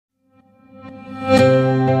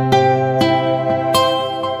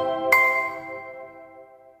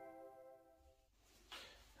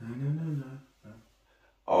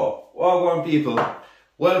people,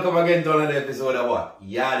 welcome again to another episode of what?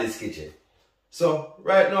 Yaadies Kitchen. So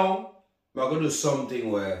right now, I'm gonna do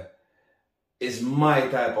something where it's my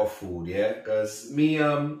type of food, yeah? Because me,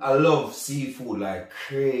 I love seafood like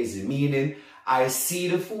crazy, meaning I see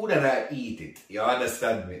the food and I eat it. You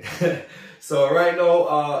understand me? So right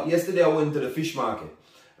now, yesterday I went to the fish market.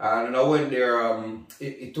 And I went there,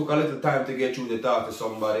 it took a little time to get through to talk to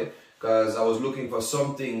somebody because I was looking for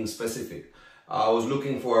something specific. I was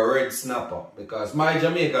looking for a red snapper because my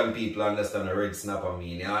Jamaican people understand a red snapper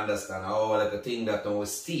mean. You understand? Oh, like a thing that we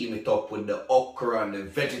steam it up with the okra and the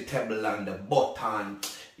vegetable and the butter and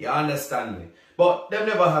you understand me? But them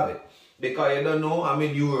never have it. Because you don't know, I'm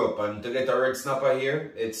in Europe and to get a red snapper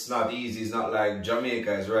here, it's not easy. It's not like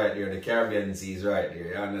Jamaica is right there, the Caribbean Sea is right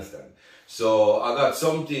there, you understand? So I got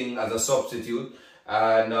something as a substitute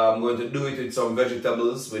and I'm going to do it with some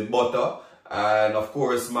vegetables, with butter and of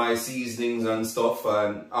course my seasonings and stuff,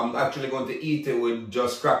 and I'm actually going to eat it with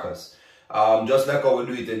just crackers. Just like how we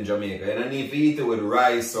do it in Jamaica. And I need to eat it with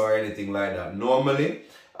rice or anything like that. Normally,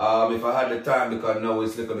 if I had the time, because now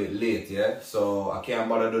it's a little bit late, yeah? So I can't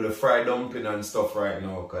bother do the fried dumpling and stuff right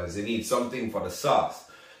now because you need something for the sauce.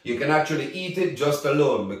 You can actually eat it just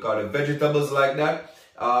alone because the vegetables like that,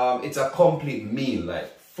 it's a complete meal,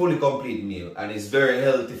 like fully complete meal, and it's very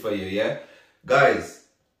healthy for you, yeah? Guys,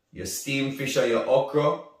 your steamed fish or your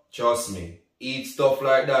okra, trust me, eat stuff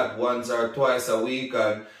like that once or twice a week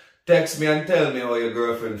and text me and tell me how your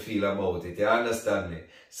girlfriend feel about it, you understand me?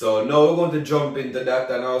 So now we're going to jump into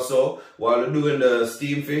that, and also while we're doing the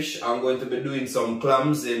steamed fish, I'm going to be doing some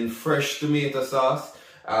clams in fresh tomato sauce,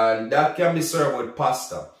 and that can be served with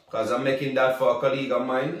pasta. Because I'm making that for a colleague of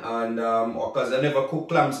mine, and because I never cooked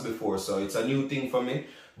clams before, so it's a new thing for me.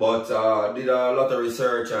 But I did a lot of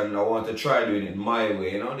research and I want to try doing it my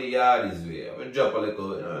way, you know, the Yaadies way. I'm gonna drop a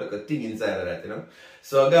little, you know, like a thing inside of that, you know.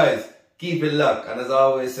 So guys, keep it locked, and as I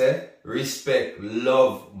always say, respect,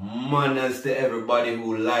 love, manners to everybody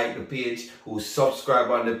who like the page, who subscribe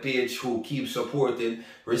on the page, who keep supporting.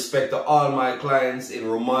 Respect to all my clients in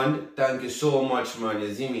Romand. Thank you so much, man.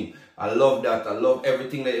 You see me? I love that. I love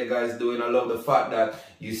everything that you guys doing. I love the fact that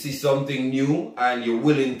you see something new and you're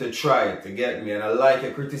willing to try it, to get me. And I like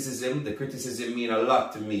your criticism. The criticism mean a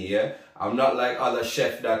lot to me, yeah? I'm not like other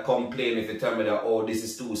chefs that complain if you tell me that, oh, this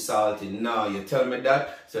is too salty. No, you tell me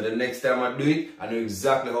that, so the next time I do it, I know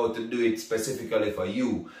exactly how to do it specifically for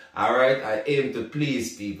you. Alright? I aim to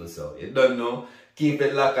please people, so you don't know. Keep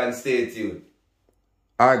it locked and stay tuned.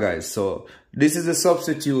 Alright guys, so this is a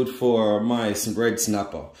substitute for my red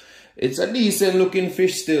snapper. It's a decent looking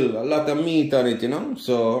fish still, a lot of meat on it, you know.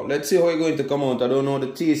 So let's see how it's going to come out. I don't know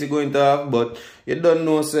the taste it's going to have, but you don't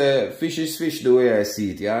know, say, fish is fish the way I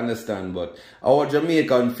see it, you understand? But our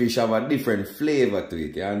Jamaican fish have a different flavor to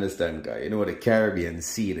it, you understand? You know, the Caribbean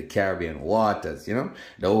Sea, the Caribbean waters, you know,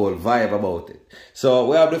 the whole vibe about it. So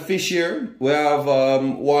we have the fish here. We have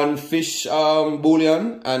one fish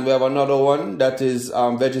bouillon, and we have another one that is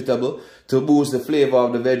vegetable, to boost the flavor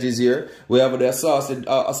of the veggies here. We have the assorted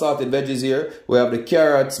veggies here. We have the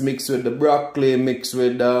carrots mixed with the broccoli, mixed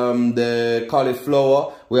with the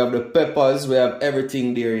cauliflower. We have the peppers. We have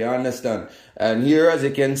everything there, you understand? And here, as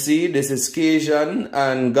you can see, this is Cajun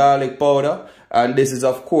and garlic powder. And this is,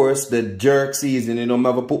 of course, the jerk seasoning. You know, I'm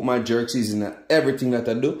going to put my jerk seasoning in everything that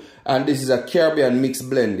I do. And this is a Caribbean mixed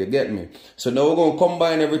blend, you get me? So now we're going to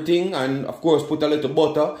combine everything and, of course, put a little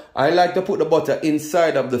butter. I like to put the butter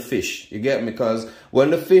inside of the fish, you get me? Because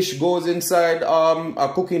when the fish goes inside, I'm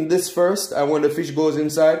cooking this first. And when the fish goes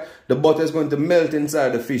inside, the butter is going to melt inside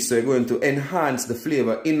the fish. So you're going to enhance the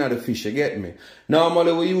flavor in the fish, you get me?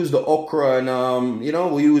 Normally, we use the okra and, you know,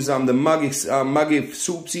 we use the Maggi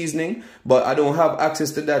soup seasoning. But I don't have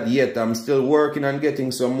access to that yet. I'm still working on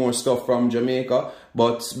getting some more stuff from Jamaica.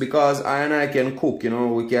 But because I can cook, you know,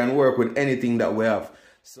 we can work with anything that we have.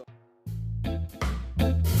 So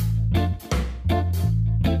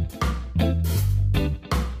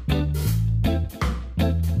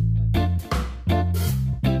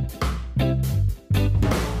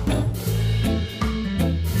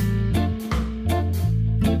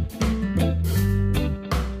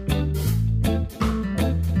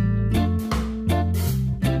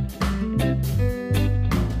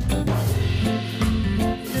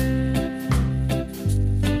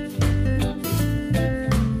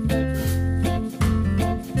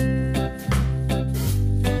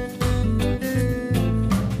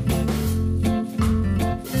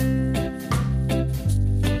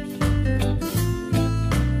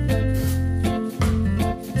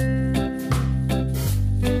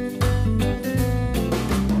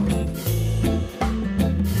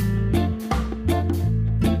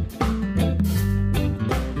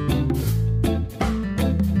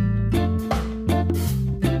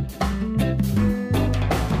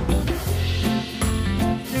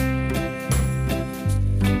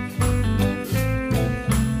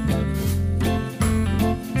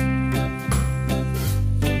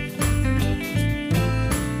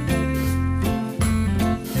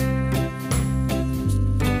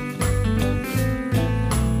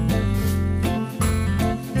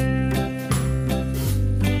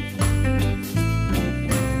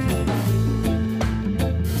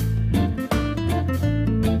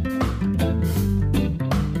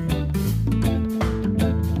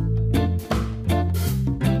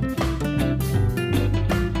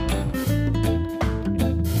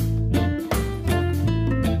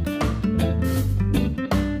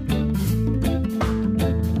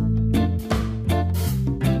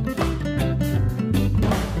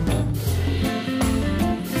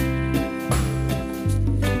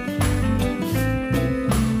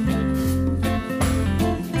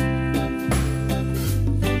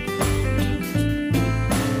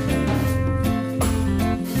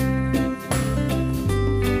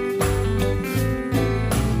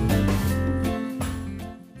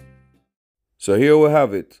So here we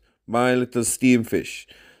have it, my little steamed fish.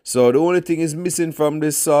 So the only thing is missing from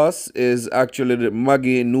this sauce is actually the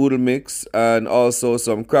Maggi noodle mix and also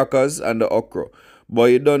some crackers and the okra.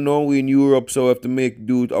 But you don't know, we in Europe, so we have to make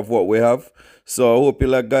do of what we have. So I hope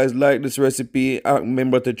you guys like this recipe.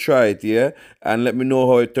 Remember to try it, yeah? And let me know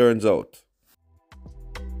how it turns out.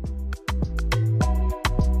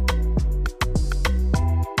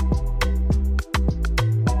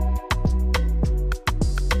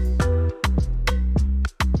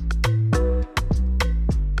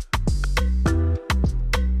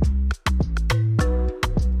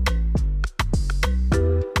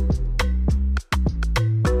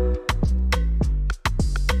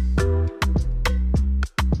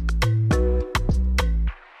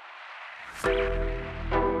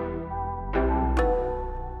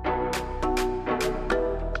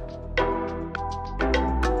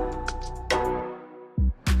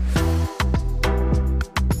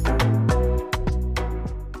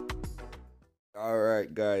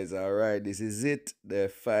 Alright guys, alright, this is it, the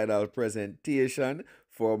final presentation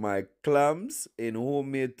for my clams in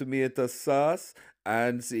homemade tomato sauce,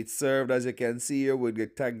 and it's served, as you can see here, with the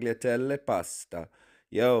tagliatelle pasta.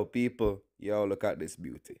 Yo people, yo, look at this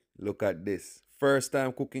beauty, look at this. First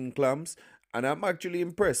time cooking clams, and I'm actually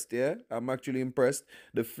impressed, yeah, I'm actually impressed.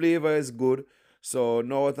 The flavor is good. So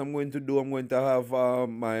now what I'm going to do, I'm going to have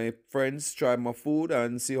my friends try my food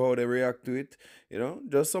and see how they react to it. You know,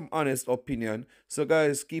 just some honest opinion. So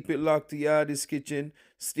guys, keep it locked to Yaadies Kitchen.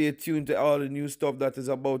 Stay tuned to all the new stuff that is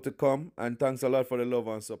about to come. And thanks a lot for the love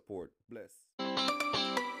and support. Bless.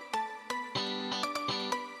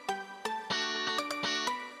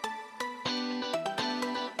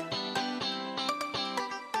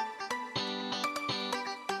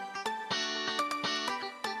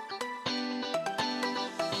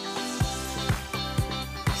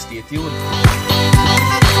 Stay tuned.